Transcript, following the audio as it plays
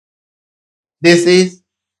This is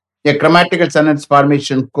a grammatical sentence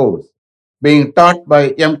formation course being taught by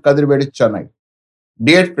M. Kadirvedi Chennai.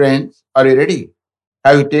 Dear friends, are you ready?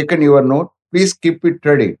 Have you taken your note? Please keep it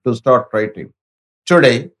ready to start writing.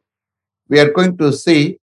 Today, we are going to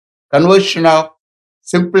see conversion of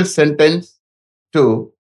simple sentence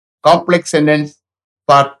to complex sentence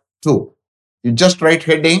part 2. You just write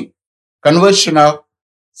heading conversion of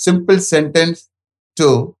simple sentence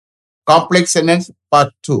to complex sentence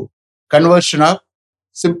part 2. Conversion of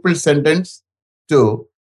simple sentence to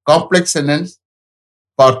complex sentence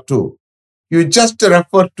part 2. You just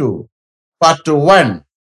refer to part 1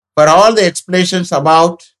 for all the explanations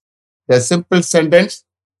about the simple sentence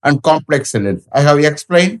and complex sentence. I have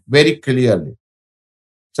explained very clearly.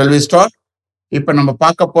 Shall we start? இப்போ நம்ம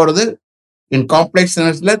பார்க்க போறது in complex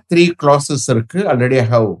sentenceல 3 clauses இருக்கு. Already I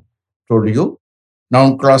have told you.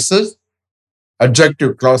 Noun clauses,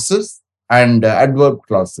 adjective clauses and adverb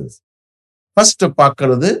clauses. First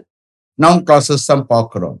பார்க்கிறது noun clauses தான்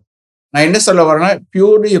பார்க்கிறோம். நான் என்ன சொல்ல வரேன்னா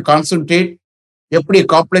purely you concentrate எப்படி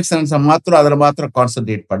complex sentence மாத்திரம் அதில் மாத்திரம்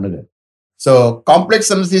concentrate பண்ணுங்க. So complex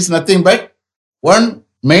sentence is nothing but one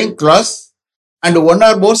main clause and one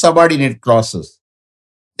or more subordinate clauses.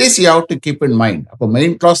 This you have to keep in mind. அப்போ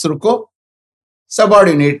main clause இருக்கும்,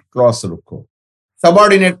 subordinate clause இருக்கும்.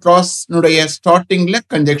 Subordinate clause னுடைய startingல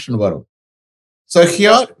conjunction வரும். So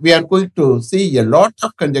here we are going to see a lot of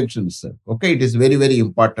conjunctions. Okay, it is very, very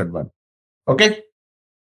important one. Okay,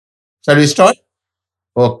 shall we start?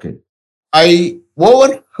 Okay. I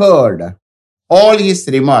overheard all his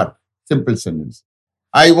remarks. Simple sentence.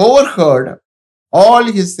 I overheard all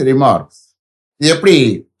his remarks. இது எப்படி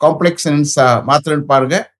complex சென்டென்ஸா மாத்திரம்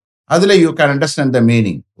பாருங்க. அதுல you can understand the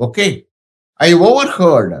meaning. Okay. I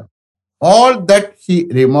overheard all that he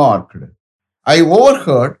remarked. I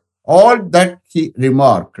overheard all that he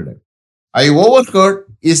remarked. I overheard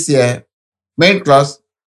is a main clause.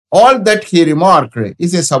 All that he remarked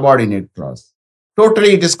is a subordinate clause.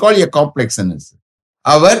 Totally it is called a complex sentence.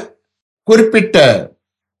 அவர் குறிப்பிட்ட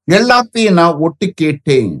எல்லாத்தையும் நான் ஒட்டு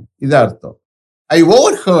கேட்டேன். இது அர்த்தம். I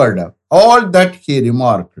overheard all that he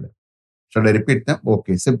remarked. Should I repeat them?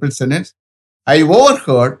 Okay, simple sentence. I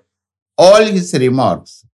overheard all his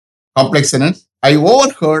remarks. Complex sentence. I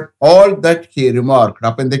overheard all that he remarked.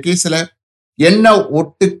 அப்ப இந்த கேஸ்ல என்ன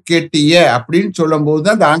ஒட்டு கேட்டிய அப்படின்னு சொல்லும் போது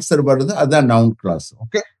தான் அந்த ஆன்சர் வருது. அதுதான் நவுன் கிளாஸ்.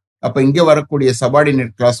 ஓகே, அப்ப இங்க வரக்கூடிய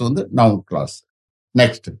சபார்டினேட் கிளாஸ் வந்து noun class.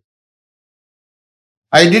 Next,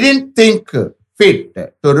 I didn't think fit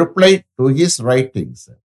to reply to his writings.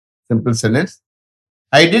 Simple sentence.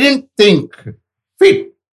 I didn't think fit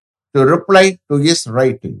to reply to his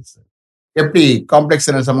writings. எப்படி காம்ப்ளெக்ஸ்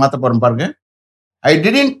சென்டென்ஸை மாற்ற போறோம் பாருங்க. I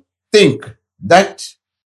didn't think that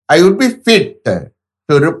I would be fit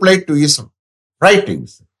to reply to his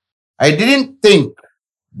writings. I didn't think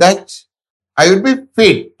that I would be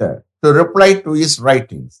fit to reply to his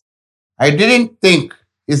writings. I didn't think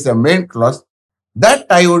is the main clause. That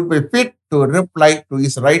I would be fit to reply to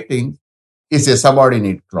his writings is a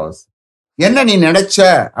subordinate clause. என்ன நீ நினைச்ச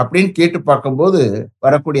அப்படின்னு கேட்டு பார்க்கும்போது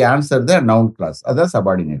வரக்கூடிய answer தான் noun class, அதான்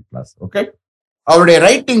subordinate clause. Okay, அவருடைய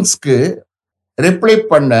ரைட்டிங்ஸ்க்கு ரிப்ளை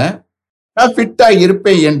பண்ண நான் ஃபிட்டா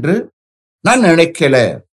இருப்பேன் என்று நான் நினைக்கல.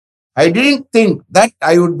 I didn't think that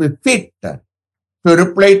I would be fit to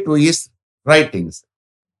reply to his writings.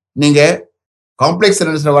 நீங்க காம்ப்ளெக்ஸ்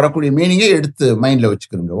சென்டென்ஸ்ல வரக்கூடிய மீனிங்கை எடுத்து மைண்ட்ல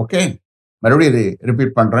வச்சுக்கிறீங்க. ஓகே, மறுபடியும்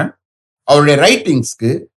ரிப்பீட் பண்றேன். அவருடைய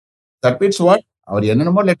ரைட்டிங்ஸ்க்கு, தட் மீன்ஸ் வாட், அவர்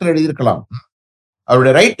என்னென்னமோ லெட்டர் எழுதியிருக்கலாம்.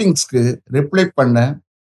 அவருடைய ரைட்டிங்ஸ்க்கு ரிப்ளை பண்ண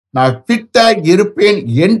நான் ஃபிட்டா இருப்பேன்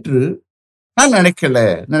என்று நான்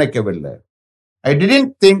நினைக்கவில்லை. I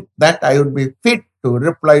didn't think that I would be fit to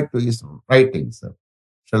reply to his writings.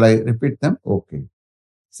 Shall I repeat them? Okay.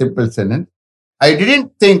 Simple sentence. I didn't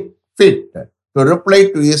think fit to reply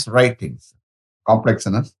to his writings. Complex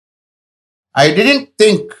sentence. I didn't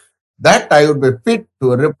think that I would be fit to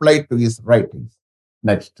reply to his writings.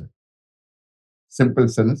 Next. Simple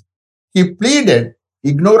sentence. He pleaded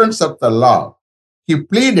ignorance of the law. He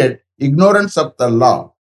pleaded ignorance of the law.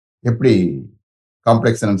 எப்படி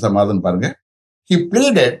complex சென்டென்ஸா மாறுதுன்னு பாருங்க. He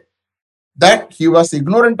pleaded that he was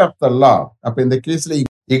ignorant of the law. அப்ப இந்த கேஸ்ல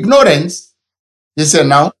ignorance is a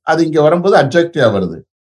noun. அது இங்க வரும்போது adjective வருது,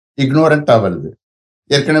 ignorant வருது.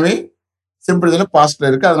 ஏற்கனவே சிம்பிள் இதுல பாஸ்ட்ல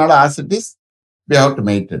இருக்கு, அதனால as it is we have to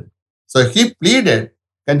make it. So he pleaded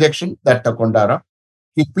conjunction that கொண்டாரோம்.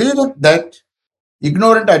 He pleaded that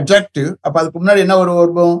ignorant adjective. அப்ப அதுக்கு முன்னாடி என்ன ஒரு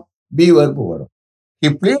வரும்? be verb வரும். He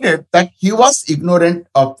pleaded that he was ignorant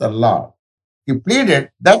of the law. He pleaded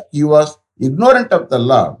that he was ignorant of the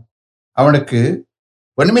law. அவனுக்கு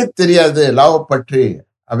ஒண்ணுமே தெரியாது லாவை பற்றி.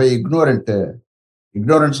 அவை ignorant.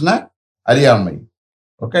 ignoranceனா அறியாமை.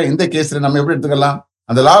 ஓகே, இந்த கேஸ்ல நம்ம எப்படி எடுத்துக்கலாம்?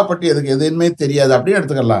 அந்த லா பற்றி எதுக்கு எதுவுமே தெரியாது அப்படின்னு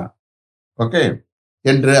எடுத்துக்கலாம். ஓகே,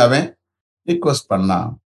 என்று அவன் ரிக்வெஸ்ட் பண்ணான்.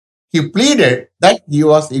 He pleaded that he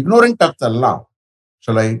was ignorant of the law.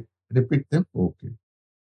 Shall I repeat them? Okay.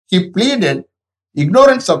 He pleaded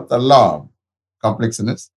ignorance of the law.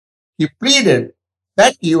 Complexness. He pleaded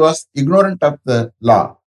that he was ignorant of the law.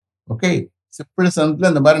 Okay. Simple சென்ஸ்ல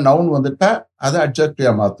இந்த மாதிரி noun வந்துட்டா அதை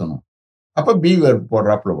அட்ஜெக்டிவா மாத்தணும். அப்ப B verb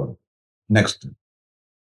போடுறாப்புல வரும். Next,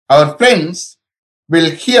 our friends will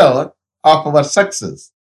hear of our success.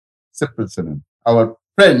 Simple sentence. Our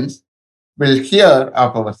friends will hear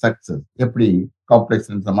of our success. எப்படி காம்ப்ளெக்ஸ்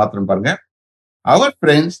சென்ஸ்ல மாத்திரம் பாருங்க. Our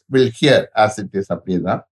friends will hear as it is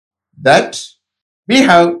அப்படியேதான் that we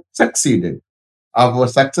have succeeded. Our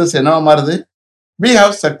success என்னவா மாறுது? We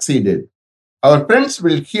have succeeded. Our friends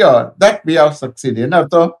will hear that we have succeeded. என்ன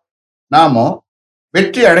அர்த்தம்? நாமோ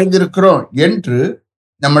வெற்றி அடைந்திருக்கிறோம் என்று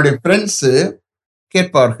நம்முடைய ஃப்ரெண்ட்ஸ்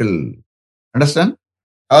கேட்பார்கள். Understand?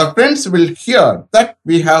 Our friends will hear that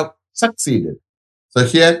we have succeeded. So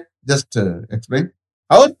here, just explain.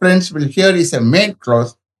 Our friends will hear is a main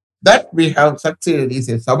clause. That we have succeeded is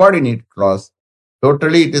a subordinate clause.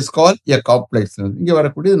 Totally, it is called a complex sentence. இங்க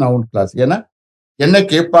வரக்கூடியது noun clause. ஏன்னா என்ன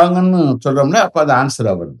கேட்பாங்கன்னு சொல்றோம்ல, அப்ப அது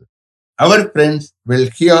ஆன்சரா வருது. Our friends will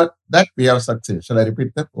hear that we have succeeded. Shall I repeat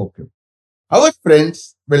that? Okay. Our friends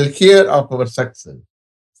will hear of our success.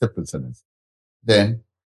 Simple sentence. Then,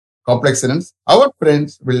 complex sentence. Our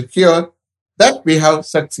friends will hear that we have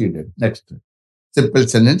succeeded. Next. Simple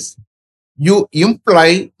sentence. You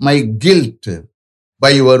imply my guilt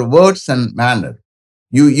by your words and manner.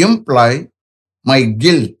 You imply my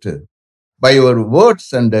guilt by your words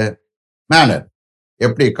and manner.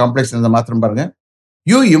 எப்படி complex மாத்திரம் பாருங்க.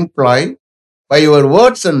 You imply by your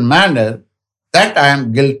words and manner that I am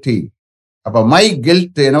guilty. அப்ப my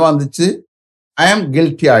guilt என்னவா வந்துச்சு? I am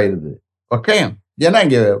guilty ஆயிருது. Okay, ஏன்னா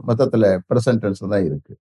இங்க மொத்தத்துல பிரசன்ட் டென்ஸ் தான்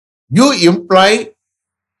இருக்கு. You imply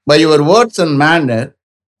by your words and manner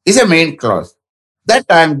is a main clause. That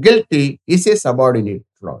I am guilty is a subordinate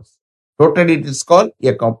clause. Totally it is called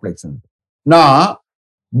a complex sentence. நான்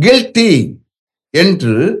guilty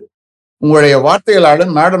என்று உங்களுடைய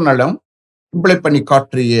வார்த்தைகளாலும் மேடனாலும் imply பண்ணி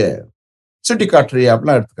காட்டுறிய, சுட்டி காட்டுறிய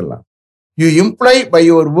அப்படிலாம் எடுத்துக்கலாம். You imply by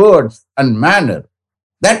your words and manner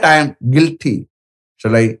that I am guilty.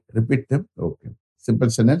 Shall I repeat them? Okay. Simple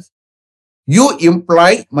sentence. You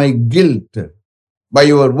imply my guilt by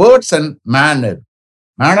your words and manner.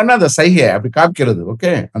 மேடனா அந்த சைகை அப்படி காமிக்கிறது.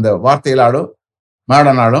 ஓகே, அந்த வார்த்தைகளாலும்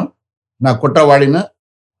மேடனாலும் நான் குற்றவாளின்னு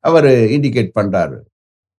அவர் இண்டிகேட் பண்றாரு.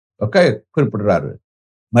 ஓகே, குறிப்பிடுறாரு.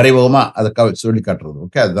 மறைமுகமா அதை சொல்லி காட்டுறது.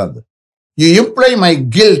 ஓகே, அதுதான் அது. You imply my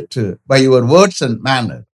guilt by your words and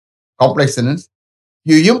manner. Complex sentence.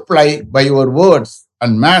 You imply by your words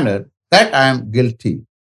and manner that I am guilty.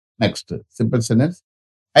 Next, simple sentence.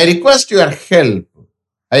 I request your help.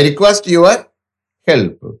 I request your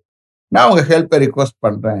help. நான் உங்க ஹெல்ப்பை request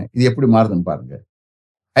பண்றேன். இது எப்படி மாறுதுன்னு பாருங்க.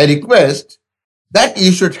 I request that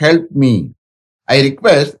you should help me. I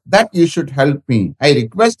request that you should help me. I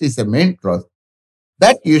request is a main clause.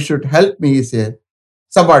 That you should help me is a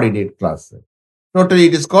subordinate clause. Totally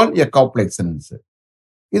it is called a complex sentence.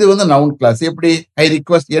 இது வந்து noun class. எப்படி I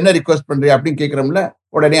request, என்ன request பண்றீங்க அப்படின்னு கேட்கிறோம்ல,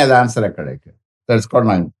 உடனே அது ஆன்சரை கிடைக்கும். That's called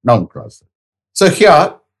noun class. So here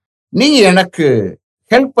நீங்க எனக்கு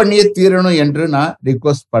ஹெல்ப் பண்ணியே தீரணும் என்று நான்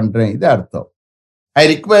ரிக்வெஸ்ட் பண்றேன், இது அர்த்தம். I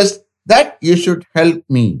request that you should help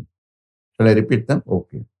me. Shall I repeat them?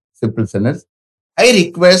 Okay. Simple sentence. I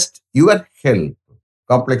request your help.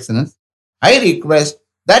 Complex sentence. I request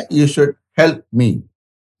that you should help me.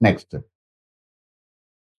 Next.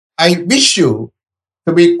 I wish you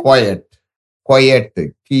to be quiet. Quiet.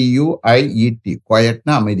 Quiet.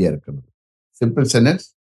 Quietனா அமைதியா இருக்கணும். Simple sentence.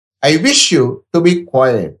 I wish you to be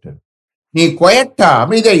quiet. நீ குவைட்டா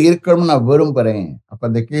அமைதியா இருக்கணும்னு நான் விரும்புறேன். அப்ப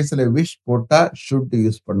அந்த கேஸ்ல விஷ் போட்டா ஷுட்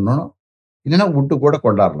யூஸ் பண்ணணும், இல்லைன்னா விட்டு கூட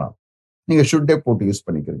கொண்டாடலாம். நீங்க ஷுட்டே போட்டு யூஸ்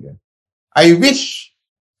பண்ணிக்கிறீங்க. I wish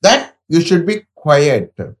that you should be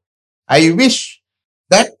quite. I wish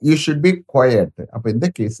that you should be quite. அப்ப இந்த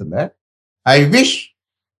கேஸ்ல I wish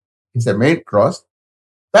is a main clause.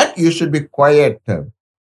 That you should be quiet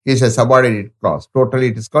is a subordinate clause. Totally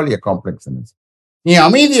it is called a complex sentence. நீ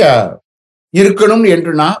அமைதியா இருக்கணும்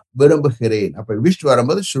என்று நான் விரும்புகிறேன். அப்ப விஷ்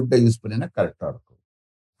வரும்போது ஷுட் யூஸ் பண்ணினா கரெக்டா இருக்கும்.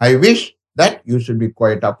 I wish that you should be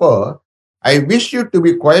quite. அப்போ I wish you to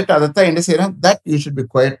be quite, அதைத்தான் என்ன செய்யறேன், தட் யூ ஷுட் பி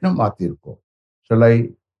குவைட்னு மாத்தி இருக்கும். Shall I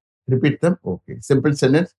repeat them? Okay. Simple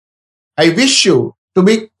sentence. I wish you to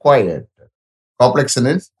be quiet. Complex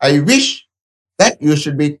sentence. I wish that you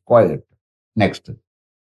should be quiet. Next.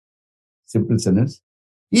 Simple sentence.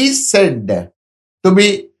 He said to be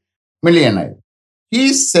millionaire. He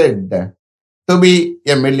said to be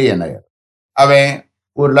a millionaire. அவன்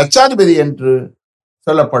ஒரு லட்சாதிபதி என்று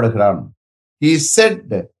சொல்லப்படுகிறான். He said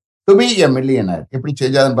to be a millionaire. எப்படி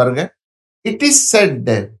செஞ்சாதுன்னு பாருங்க. It is said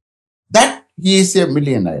that he is a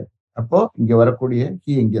millionaire. அப்போ இங்க வரக்கூடிய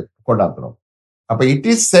he இங்க கொண்டாந்துரும். அப்ப it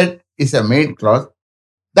is said is a main clause.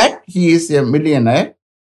 That he is a millionaire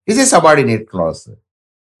is a subordinate clause.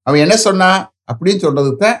 அவன் என்ன சொன்னா அப்படின்னு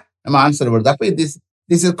சொல்றதுக்கு தான் நம்ம ஆன்சர் வருது. அப்ப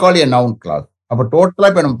this is called a noun clause. அப்ப டோட்டலா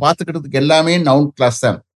இப்ப நம்ம பார்த்துக்கிறதுக்கு எல்லாமே நவுன் கிளாஸ்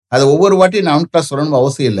தான். அது ஒவ்வொரு வாட்டியும் நவுன் கிளாஸ் சொல்லணும்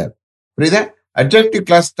அவசியம் இல்லை. புரியுதா? அட்ஜெக்டிவ்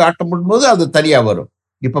கிளாஸ் ஸ்டார்ட் பண்ணும்போது அது தனியா வரும்.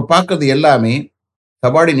 இப்ப பார்க்கறது எல்லாமே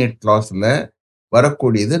சபார்டினேட் கிளாஸ்ல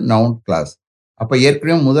வரக்கூடியது நவுன் கிளாஸ். அப்ப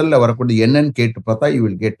ஏற்கனவே முதல்ல வரக்கூடிய என்னன்னு கேட்டு பார்த்தா you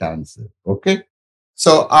will get answer. Okay.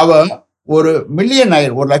 So அவன் ஒரு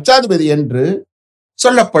மில்லியனயர், ஒரு லட்சாதிபதி என்று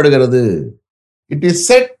சொல்லப்படுகிறது. It is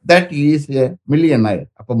said that he is a millionaire.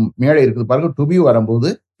 அப்ப மேலே இருக்குது பாருங்க, டு பி வரும்போது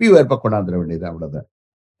பி வேர்ப கொண்டாந்துட வேண்டியது, அவ்வளவுதான்.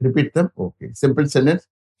 Repeat them. Okay. Simple sentence.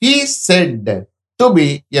 He said to be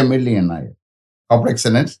a millionaire. Complex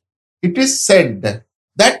sentence. It is said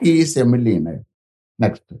that he is a millionaire.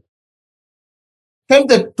 Next. Tell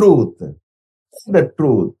the truth. Tell the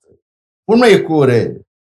truth. உண்மையை கூறு.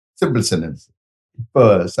 Simple sentence. இப்போ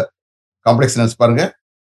complex sentence பாருங்க.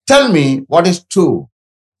 Tell me what is true.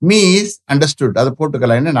 Me is understood. அதை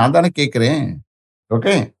போட்டுக்கலாம். என்ன நான் தானே கேட்கிறேன்.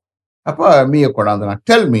 ஓகே. அப்போ மீயை கொண்டாந்து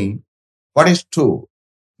tell me what is true.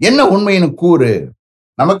 என்ன உண்மைன்னு கூறு.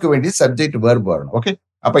 நமக்கு வேண்டிய சப்ஜெக்ட் வேர்ப் வரணும். ஓகே.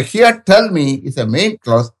 அப்ப here tell me is a main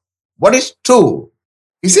clause. What is true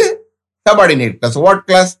is a subordinate clause. What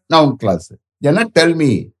class? Noun class. என்ன டெல் மீ,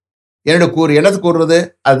 என்னோட கூறு, என்னது கூறுறது,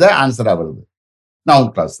 அதுதான் ஆன்சரா வருது. நவுன்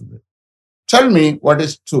கிளாஸ் இது. Tell me what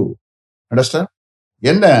is true. Understand?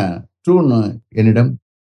 என்ன ட்ரூன்னு என்னிடம்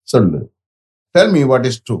சொல்லு. Tell me what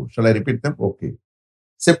is true. Shall I repeat them? Okay.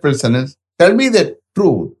 Simple sentence. Tell me the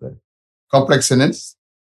truth. Complex sentence.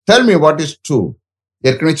 Tell me what is true.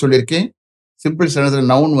 ஏற்கனவே சொல்லியிருக்கேன், simple சென்டென்ஸ்ல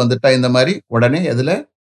noun வந்துட்டா இந்த மாதிரி உடனே அதுல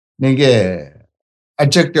நீங்க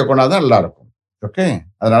அட்ஜெக்டிவ் கொண்டாதான் நல்லா இருக்கும். ஓகே.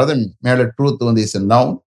 அதனாலதான் மேல ட்ரூத் வந்து இஸ் a noun,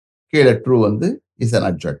 கீழே ட்ரூ வந்து is an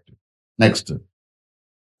adjective. Next.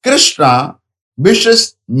 Krishna wishes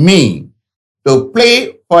me to play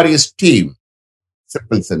for his team.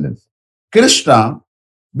 Simple sentence. Krishna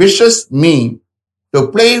wishes me to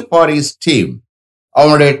play for his team.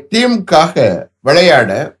 அவனுடைய டீமுக்காக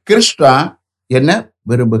விளையாட கிருஷ்ணா என்ன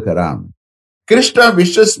விரும்புகிறான். Krishna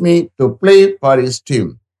wishes me to play for his team.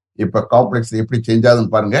 இப்ப complex எப்படி change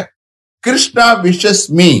ஆகுதுன்னு பாருங்க. Krishna wishes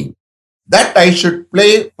me that I should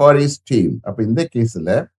play for his team. அப்ப இந்த கேஸ்ல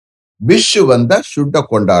விஷ் வந்தா ஷுட்ட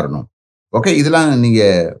கொண்டாடணும். ஓகே. இதெல்லாம் நீங்க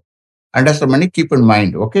அண்டர்ஸ்டாண்ட் பண்ணி keep in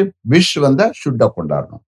mind. Okay. Wish வந்தா ஷுட்ட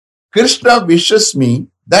கொண்டாடணும். Krishna wishes me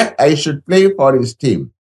that I should play for his team.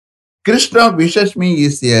 Krishna wishes me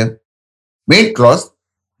is a main clause.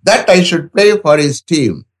 That I should play for his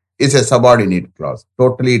team is a subordinate clause.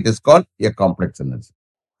 Totally it is called a complex sentence.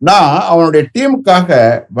 நான் அவனுடைய டீமுக்காக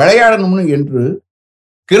விளையாடணும்னு என்று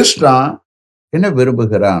கிருஷ்ணா என்ன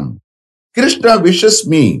விரும்புகிறான். Krishna wishes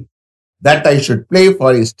me that I should play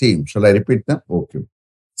for his team. Shall I repeat them? Okay.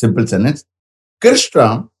 Simple sentence. Krishna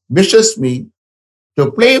wishes me to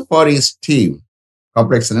play for his team.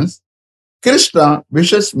 Complex sentence. Krishna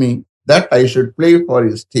wishes me that I should play for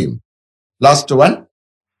his team. Last one.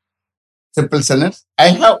 Simple sentence. I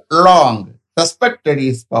have long suspected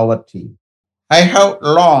his poverty. I have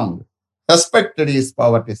long suspected his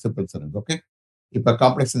poverty. Simple sentence. Okay. இப்ப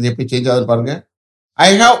complex எப்படி change ஆகுது பாருங்க.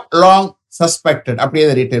 I have long suspected. அப்படியே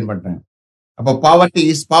அதை retain பண்றேன். அப்போ poverty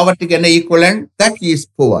is, பாவர்ட்டிக்கு என்ன equivalent? That he is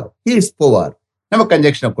poor. He is poor. நம்ம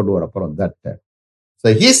கன்ஜெக்ஷனை கொண்டு வர போறோம். That. So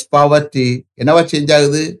his poverty என்னவா சேஞ்ச்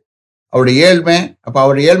ஆகுது? அவருடைய ஏழ்மை. அப்ப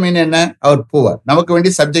அவருடைய ஏழ்மைன்னு என்ன? அவர் புவர். நமக்கு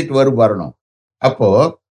வேண்டிய சப்ஜெக்ட் வரணும். அப்போ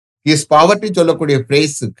ஹிஸ் பாவர்ட்டி சொல்லக்கூடிய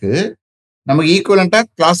பிரைஸுக்கு நமக்கு ஈக்குவலண்டா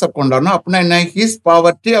கிளாஸை கொண்டாடணும். அப்படின்னா என்ன? ஹிஸ்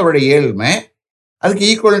பாவர்ட்டி அவருடைய ஏழ்மை. அதுக்கு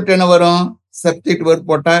ஈக்குவலண்ட் என்ன வரும்? சப்ஜெக்ட் வேர்ப்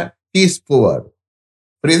போட்டா ஹீஸ் புவர்.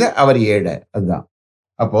 புரியுதா? அவர் ஏழை. அதுதான்.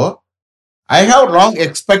 அப்போ I have long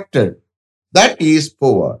expected that he is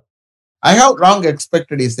poor. I have long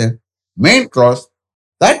expected is a main clause.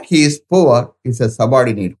 That he is poor is a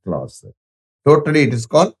subordinate clause. Totally it is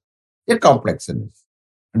called a complex sentence.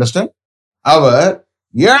 Understand? அவர்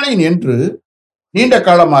ஏழை என்று நீண்ட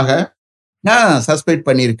காலமாக நான் suspect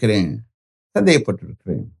பண்ணியிருக்கிறேன்,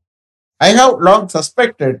 சந்தேகப்பட்டிருக்கிறேன். I have long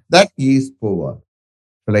suspected that he is poor.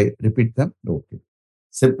 Shall I repeat them? Okay.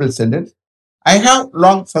 Simple sentence. I have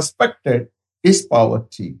long suspected his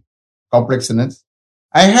poverty. Complex sentence.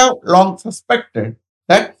 I have long suspected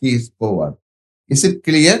that he is poor. Is it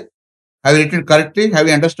clear? Have you written correctly? Have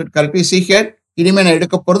you understood correctly? See here, இனிமே நான்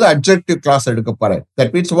எடுக்க போறது adjective class எடுக்க போறேன். That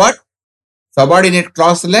means what? Subordinate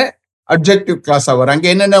clauseல adjective கிளாஸா வரும். அங்க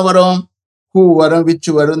என்னென்ன வரும்? ஹூ வரும், விச்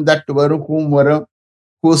வரும், தட் வரும், whom வரும்,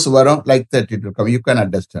 whose வரும், like that it will come. You can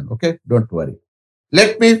understand. Okay, don't worry.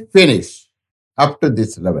 Let me finish up to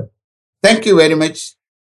this level. Thank you very much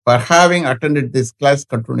for having attended this class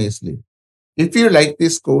continuously. If you like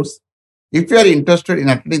this course, if you are interested in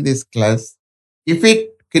attending this class, if it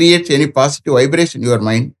creates any positive vibration in your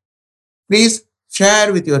mind, please share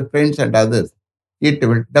with your friends and others. It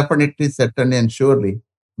will definitely, certainly, and surely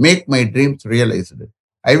make my dreams realized.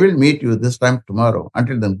 I will meet you this time tomorrow.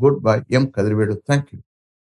 Until then, goodbye. M. Kadrivedu. Thank you.